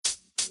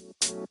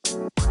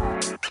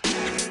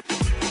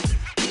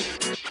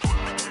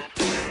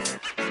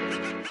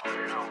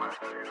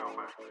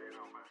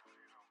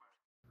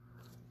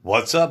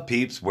What's up,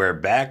 peeps? We're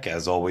back.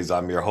 As always,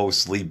 I'm your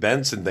host, Lee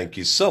Benson. Thank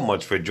you so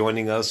much for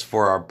joining us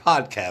for our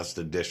podcast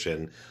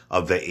edition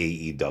of the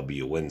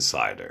AEW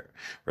Insider.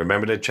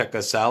 Remember to check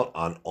us out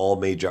on all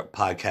major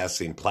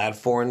podcasting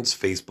platforms,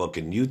 Facebook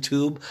and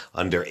YouTube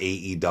under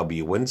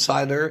AEW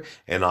Insider,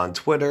 and on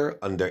Twitter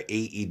under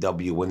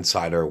AEW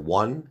Insider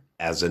 1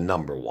 as a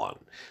number 1.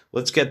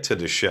 Let's get to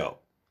the show.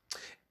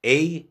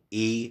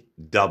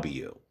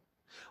 AEW.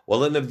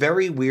 Well, in a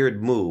very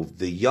weird move,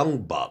 the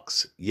Young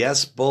Bucks,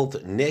 yes,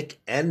 both Nick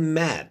and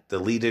Matt,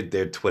 deleted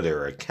their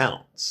Twitter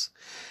accounts.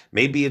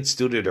 Maybe it's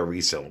due to their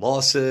recent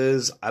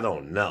losses, I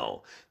don't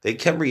know. They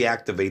can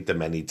reactivate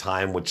them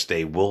anytime, which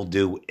they will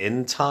do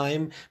in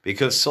time,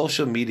 because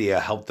social media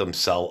helped them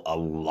sell a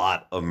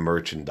lot of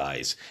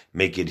merchandise,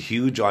 make it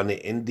huge on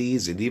the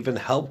indies, and even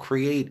help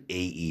create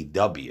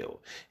AEW.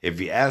 If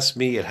you ask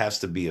me, it has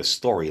to be a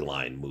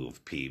storyline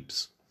move,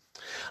 peeps.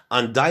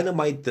 On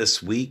Dynamite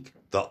this week,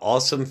 the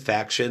awesome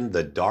faction,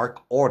 the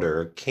Dark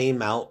Order,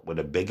 came out with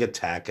a big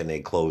attack and they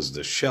closed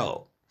the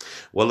show.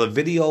 Well, a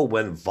video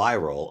went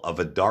viral of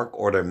a Dark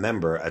Order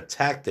member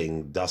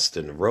attacking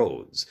Dustin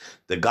Rhodes.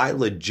 The guy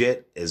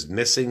legit is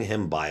missing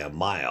him by a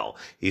mile.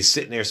 He's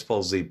sitting there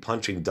supposedly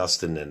punching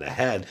Dustin in the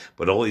head,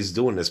 but all he's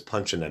doing is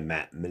punching a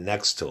mat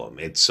next to him.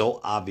 It's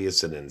so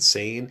obvious and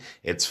insane,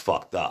 it's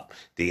fucked up.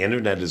 The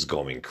internet is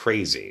going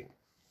crazy.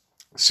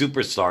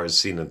 Superstars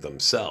seen it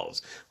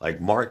themselves.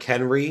 Like Mark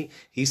Henry,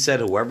 he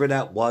said whoever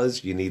that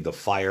was, you need to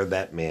fire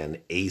that man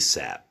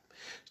ASAP.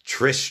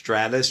 Trish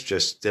Stratus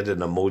just did an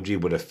emoji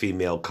with a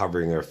female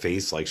covering her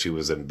face like she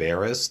was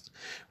embarrassed.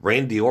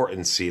 Randy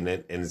Orton seen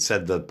it and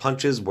said the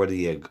punches were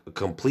the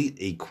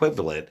complete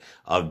equivalent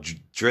of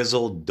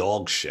drizzled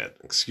dog shit.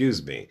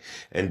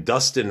 And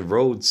Dustin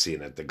Rhodes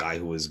seen it, the guy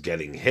who was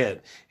getting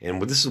hit,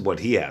 and this is what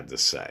he had to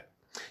say.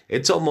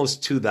 It's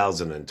almost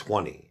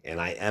 2020,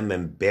 and I am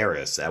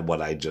embarrassed at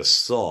what I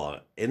just saw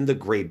in the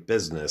great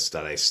business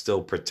that I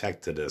still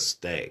protect to this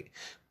day.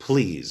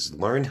 Please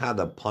learn how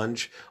to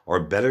punch, or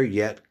better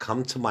yet,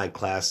 come to my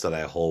class that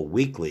I hold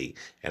weekly,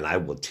 and I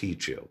will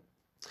teach you.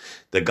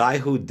 The guy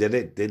who did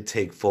it did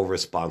take full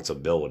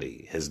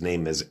responsibility. His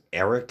name is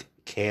Eric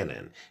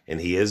Cannon, and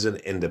he is an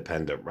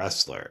independent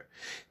wrestler.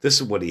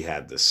 This is what he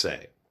had to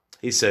say.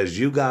 He says,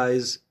 "You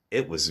guys,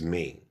 it was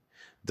me.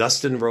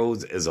 Dustin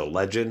Rhodes is a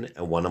legend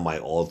and one of my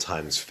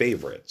all-time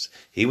favorites.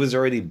 He was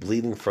already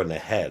bleeding from the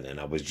head, and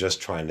I was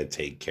just trying to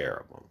take care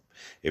of him."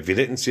 If you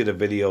didn't see the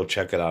video,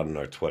 check it out on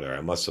our Twitter.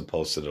 I must have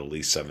posted it at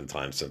least 7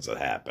 times since it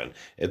happened.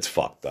 It's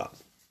fucked up.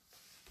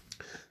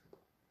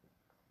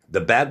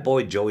 The bad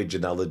boy Joey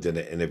Janela did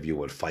an interview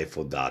with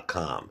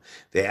Fightful.com.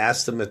 They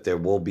asked him if there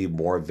will be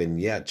more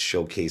vignettes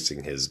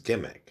showcasing his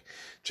gimmick.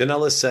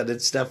 Janela said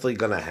it's definitely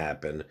going to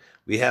happen.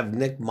 We have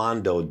Nick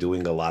Mondo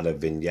doing a lot of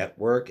vignette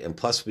work, and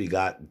plus we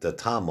got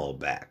Datamo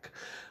back.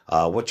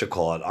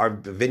 Our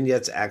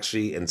vignettes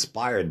actually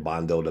inspired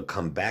Mondo to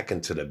come back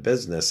into the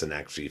business and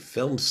actually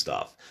film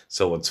stuff.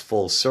 So it's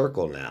full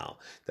circle now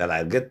that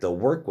I get to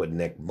work with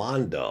Nick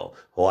Mondo,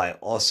 who I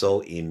also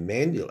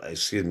emulated.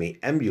 Listen to me,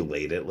 I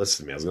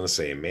was going to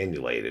say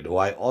emulated, who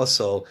I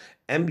also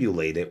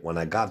emulated when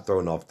I got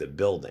thrown off the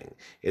building.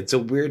 It's a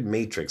weird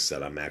matrix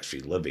that I'm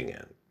actually living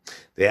in.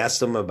 They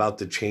asked him about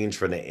the change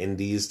from the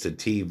indies to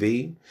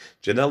TV.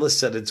 Janela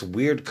said it's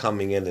weird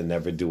coming in and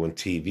never doing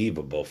TV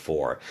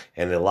before,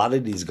 and a lot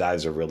of these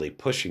guys are really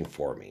pushing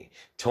for me.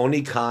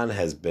 Tony Khan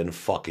has been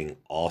fucking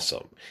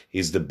awesome.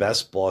 He's the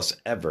best boss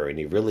ever, and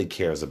he really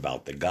cares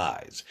about the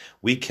guys.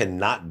 We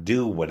cannot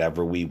do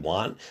whatever we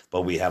want,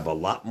 but we have a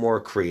lot more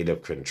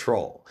creative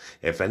control.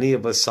 If any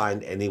of us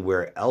signed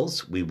anywhere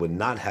else, we would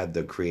not have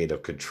the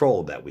creative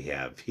control that we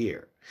have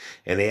here.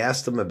 And they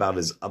asked him about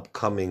his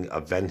upcoming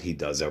event he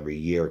does every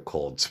year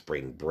called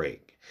Spring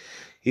Break.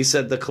 He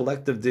said the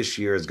collective this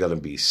year is going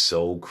to be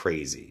so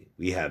crazy.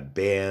 We have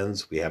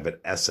bands, we have an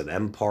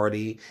S&M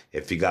party.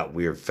 If you got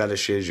weird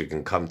fetishes, you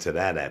can come to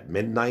that at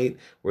midnight.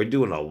 We're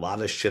doing a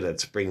lot of shit at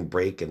Spring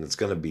Break, and it's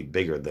going to be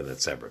bigger than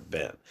it's ever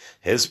been.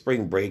 His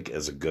Spring Break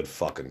is a good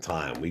fucking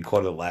time. We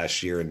caught it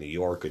last year in New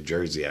York or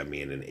Jersey,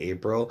 in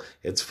April.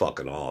 It's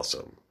fucking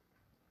awesome.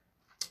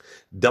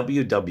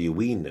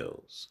 WWE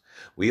news.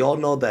 We all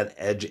know that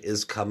Edge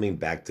is coming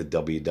back to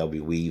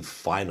WWE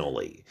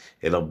finally.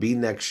 It'll be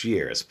next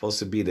year. It's supposed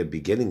to be the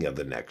beginning of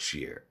the next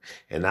year.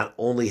 And not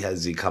only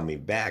has he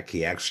coming back,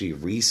 he actually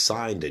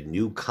re-signed a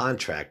new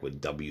contract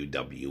with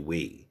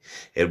WWE.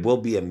 It will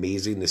be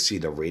amazing to see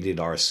the Rated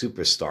R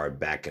superstar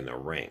back in the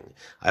ring.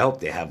 I hope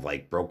they have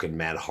like Broken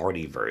Matt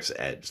Hardy versus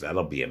Edge.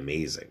 That'll be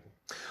amazing.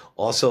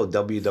 Also,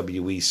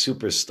 WWE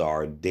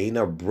superstar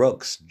Dana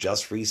Brooks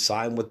just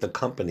re-signed with the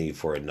company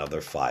for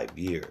another 5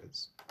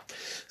 years.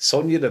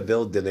 Sonya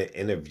Deville did an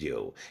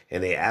interview,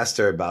 and they asked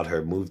her about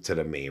her move to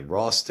the main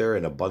roster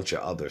and a bunch of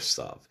other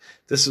stuff.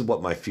 This is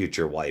what my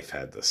future wife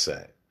had to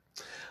say.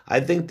 I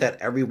think that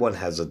everyone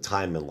has a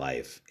time in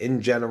life, in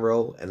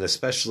general, and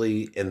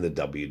especially in the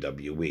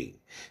WWE.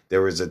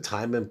 There is a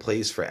time and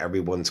place for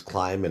everyone's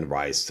climb and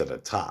rise to the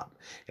top.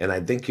 And I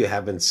think you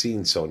haven't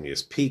seen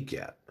Sonya's peak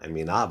yet. I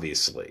mean,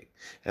 obviously.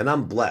 And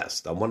I'm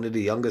blessed. I'm one of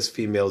the youngest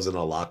females in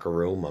a locker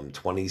room. I'm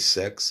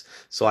 26,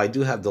 so I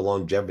do have the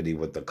longevity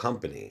with the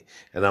company.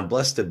 And I'm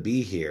blessed to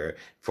be here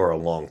for a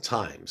long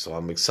time. So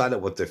I'm excited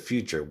what the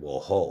future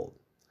will hold.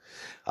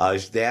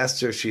 They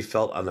asked her if she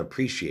felt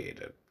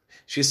unappreciated.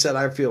 She said,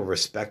 I feel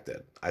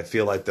respected. I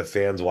feel like the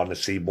fans want to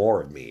see more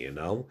of me,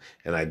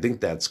 And I think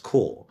that's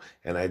cool.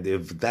 And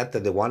if that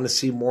they want to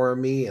see more of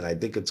me, and I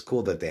think it's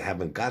cool that they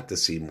haven't got to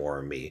see more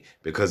of me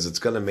because it's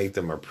going to make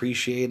them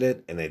appreciate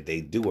it, and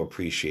they do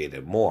appreciate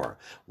it more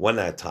when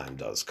that time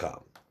does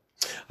come.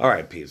 All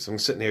right, peeps, I'm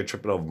sitting here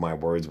tripping over my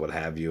words, what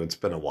have you. It's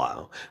been a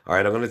while. All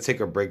right, I'm going to take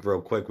a break real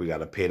quick. We got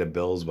to pay the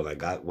bills.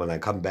 When I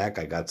come back,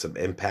 I got some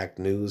Impact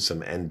news,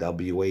 some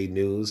NWA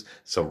news,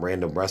 some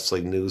random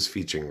wrestling news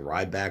featuring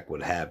Ryback,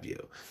 what have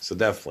you. So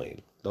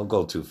definitely, don't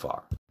go too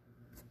far.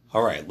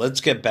 All right, let's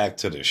get back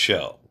to the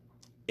show.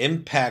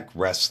 Impact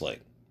Wrestling.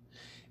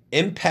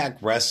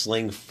 Impact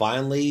Wrestling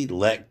finally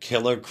let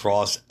Killer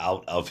Kross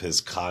out of his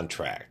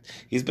contract.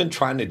 He's been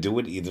trying to do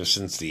it either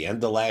since the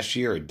end of last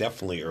year or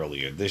definitely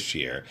earlier this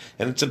year,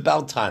 and it's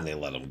about time they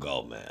let him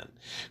go, man.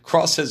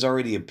 Kross has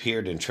already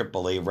appeared in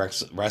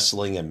AAA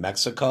Wrestling in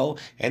Mexico,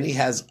 and he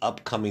has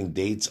upcoming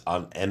dates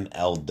on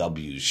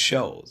MLW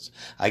shows.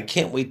 I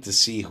can't wait to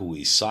see who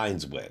he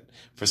signs with.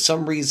 For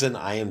some reason,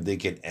 I am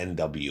thinking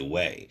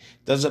NWA.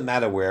 Doesn't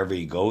matter wherever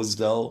he goes,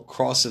 though.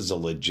 Kross is a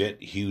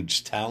legit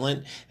huge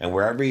talent, and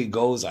wherever he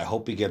goes, I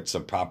hope he gets the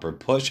proper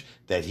push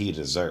that he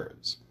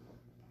deserves.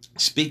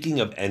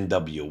 Speaking of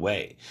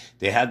NWA,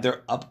 they had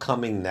their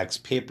upcoming next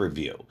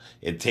pay-per-view.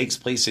 It takes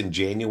place in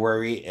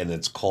January, and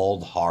it's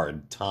called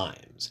Hard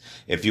Times.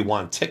 If you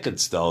want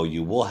tickets, though,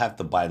 you will have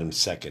to buy them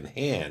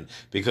secondhand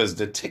because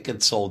the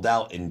tickets sold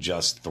out in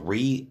just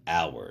 3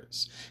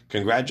 hours.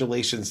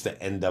 Congratulations to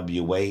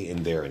NWA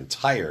and their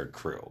entire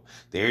crew.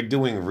 They're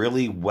doing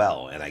really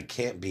well, and I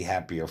can't be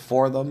happier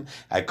for them.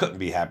 I couldn't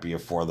be happier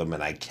for them,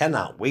 and I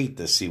cannot wait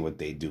to see what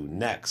they do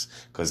next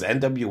because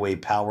NWA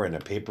Power and the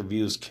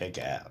pay-per-views kick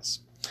ass.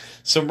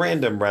 Some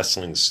random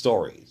wrestling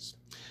stories.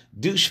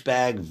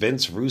 Douchebag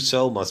Vince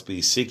Russo must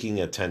be seeking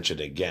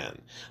attention again.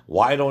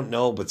 Why, I don't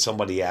know, but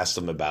somebody asked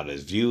him about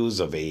his views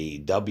of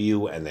AEW,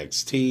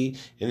 NXT,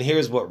 and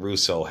here's what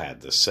Russo had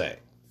to say.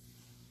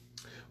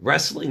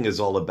 Wrestling is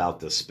all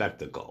about the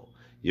spectacle.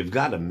 You've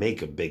got to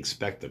make a big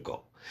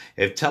spectacle.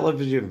 If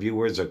television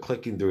viewers are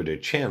clicking through their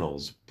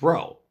channels,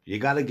 bro, you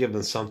got to give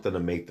them something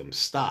to make them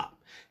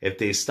stop. If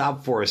they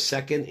stop for a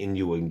second and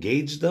you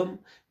engage them,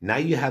 now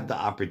you have the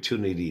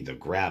opportunity to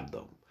grab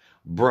them.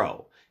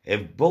 Bro,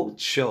 if both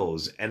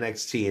shows,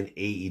 NXT and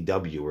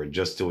AEW, are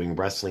just doing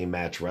wrestling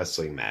match,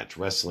 wrestling match,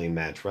 wrestling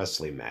match,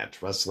 wrestling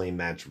match, wrestling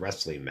match,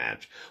 wrestling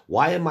match,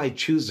 why am I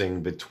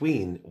choosing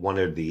between one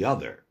or the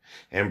other?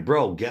 And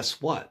bro,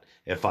 guess what?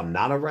 If I'm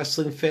not a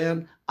wrestling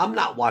fan, I'm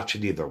not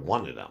watching either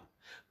one of them.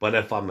 But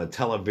if I'm a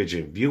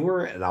television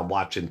viewer and I'm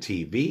watching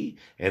TV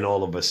and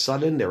all of a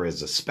sudden there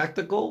is a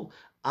spectacle,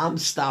 I'm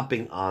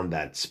stopping on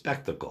that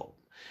spectacle.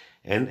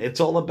 And it's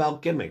all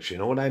about gimmicks, you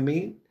know what I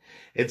mean?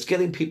 It's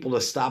getting people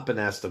to stop and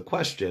ask the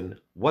question,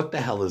 what the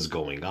hell is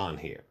going on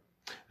here?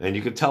 And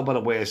you can tell by the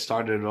way I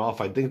started it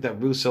off, I think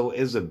that Russo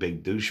is a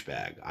big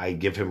douchebag. I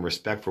give him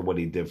respect for what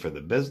he did for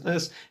the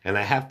business, and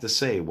I have to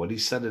say, what he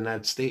said in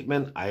that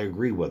statement, I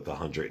agree with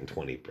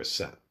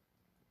 120%.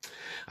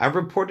 I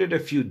reported a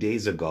few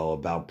days ago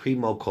about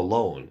Primo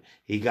Colon.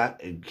 He got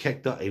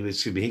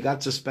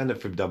suspended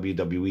from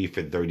WWE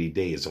for 30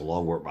 days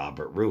along with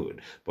Robert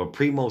Roode. But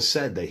Primo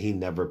said that he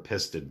never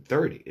pissed it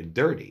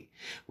dirty.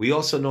 We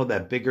also know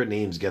that bigger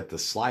names get the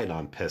slide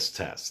on piss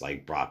tests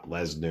like Brock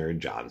Lesnar,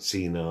 John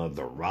Cena,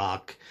 The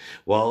Rock.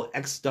 Well,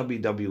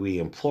 ex-WWE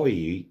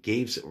employee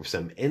gave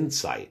some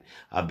insight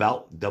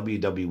about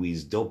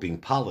WWE's doping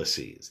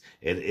policies.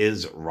 It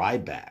is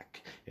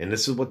Ryback. And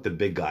this is what the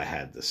big guy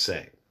had to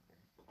say.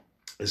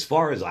 As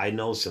far as I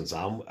know, since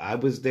I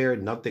was there,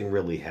 nothing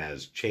really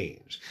has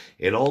changed.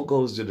 It all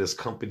goes to this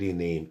company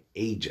named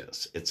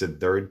Aegis. It's a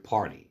third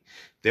party.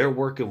 They're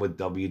working with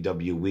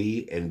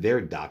WWE and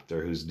their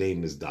doctor, whose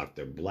name is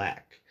Dr.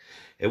 Black.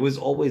 It was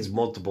always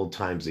multiple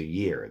times a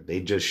year.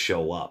 They just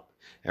show up.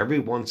 Every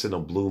once in a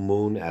blue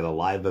moon at a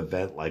live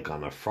event like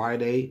on a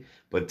Friday,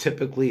 but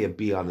typically it'd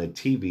be on a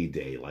TV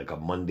day like a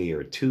Monday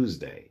or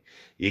Tuesday.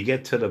 You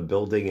get to the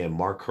building and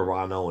Mark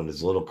Carrano and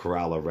his little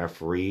corral of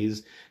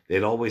referees,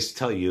 they'd always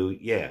tell you,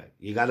 yeah,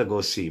 you got to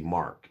go see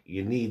Mark.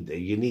 You need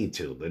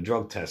to. The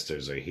drug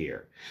testers are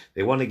here.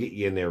 They want to get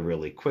you in there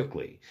really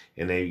quickly,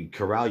 and they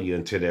corral you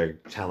into their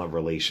talent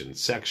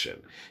relations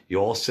section. You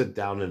all sit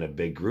down in a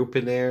big group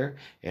in there,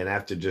 and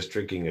after just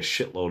drinking a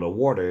shitload of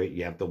water,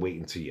 you have to wait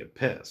until you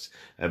piss.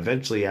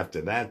 Eventually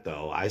after that,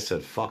 though, I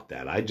said, fuck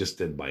that. I just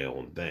did my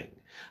own thing.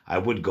 I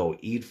would go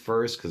eat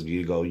first because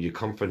you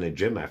come from the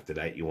gym after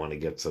that, you want to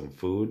get some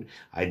food.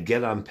 I'd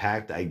get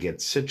unpacked, I'd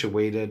get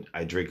situated,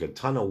 I drink a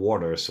ton of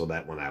water so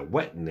that when I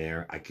went in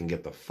there, I can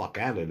get the fuck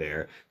out of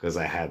there because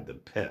I had to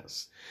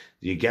piss.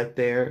 You get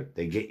there,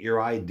 they get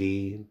your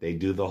ID, they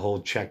do the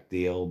whole check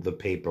deal, the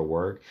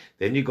paperwork.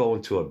 Then you go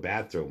into a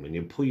bathroom and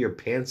you pull your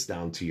pants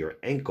down to your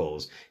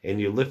ankles and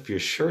you lift your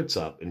shirts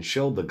up and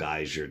show the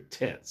guys your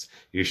tits.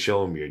 You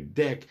show them your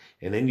dick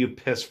and then you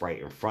piss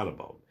right in front of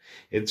them.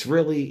 It's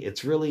really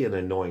an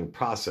annoying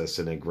process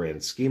in a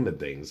grand scheme of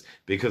things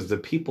because the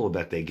people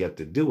that they get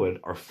to do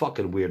it are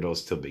fucking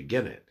weirdos to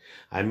begin it.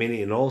 I mean,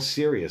 in all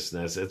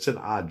seriousness, it's an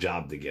odd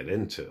job to get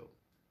into.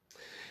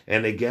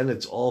 And again,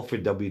 it's all for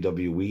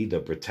WWE to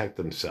protect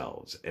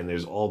themselves. And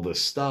there's all this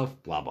stuff,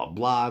 blah, blah,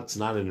 blah. It's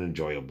not an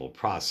enjoyable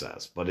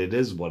process, but it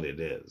is what it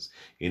is.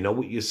 You know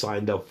what you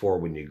signed up for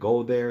when you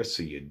go there,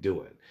 so you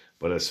do it.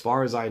 But as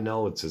far as I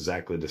know, it's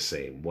exactly the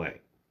same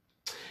way.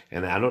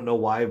 And I don't know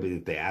why, but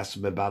if they asked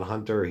him about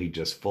Hunter, he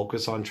just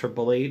focused on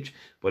Triple H.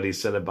 But he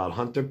said about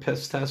Hunter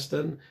piss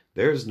testing,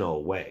 there's no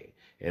way.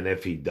 And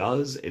if he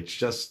does, it's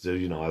just,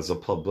 as a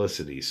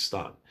publicity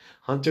stunt.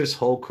 Hunter's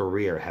whole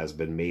career has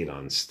been made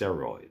on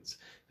steroids.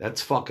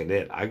 That's fucking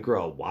it. I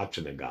grew up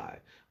watching a guy.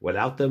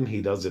 Without them,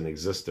 he doesn't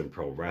exist in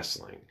pro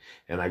wrestling.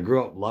 And I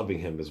grew up loving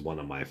him as one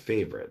of my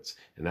favorites.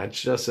 And that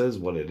just is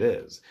what it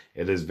is.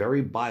 It is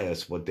very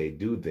biased what they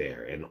do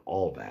there and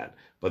all that.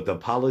 But the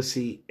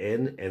policy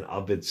in and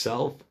of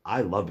itself,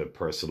 I love it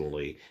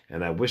personally.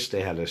 And I wish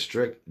they had a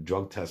strict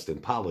drug testing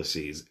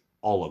policies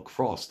all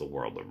across the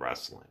world of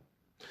wrestling.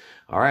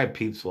 All right,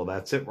 peeps. Well,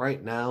 that's it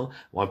right now.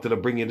 Wanted to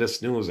bring you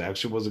this news. I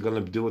actually wasn't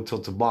going to do it till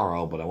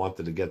tomorrow, but I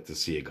wanted to get to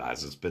see you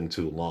guys. It's been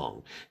too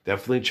long.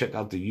 Definitely check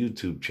out the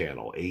YouTube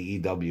channel,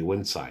 AEW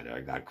Insider. I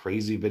got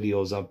crazy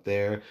videos up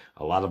there.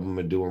 A lot of them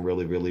are doing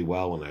really, really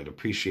well, and I'd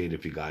appreciate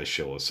if you guys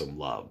show us some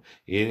love.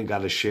 You ain't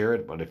got to share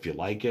it, but if you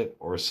like it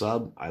or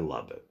sub, I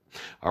love it.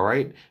 All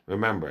right?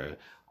 Remember,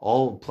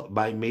 all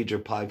my major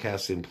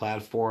podcasting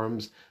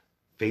platforms,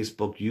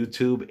 Facebook,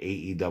 YouTube,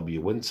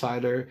 AEW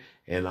Insider,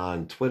 and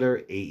on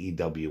Twitter,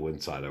 AEW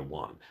Insider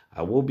 1.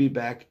 I will be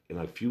back in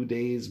a few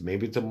days,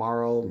 maybe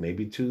tomorrow,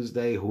 maybe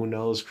Tuesday, who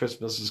knows,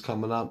 Christmas is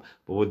coming up,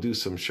 but we'll do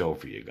some show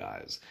for you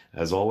guys.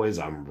 As always,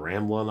 I'm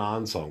rambling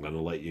on, so I'm going to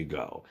let you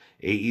go.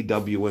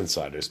 AEW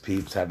Insiders,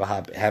 peeps, have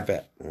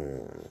a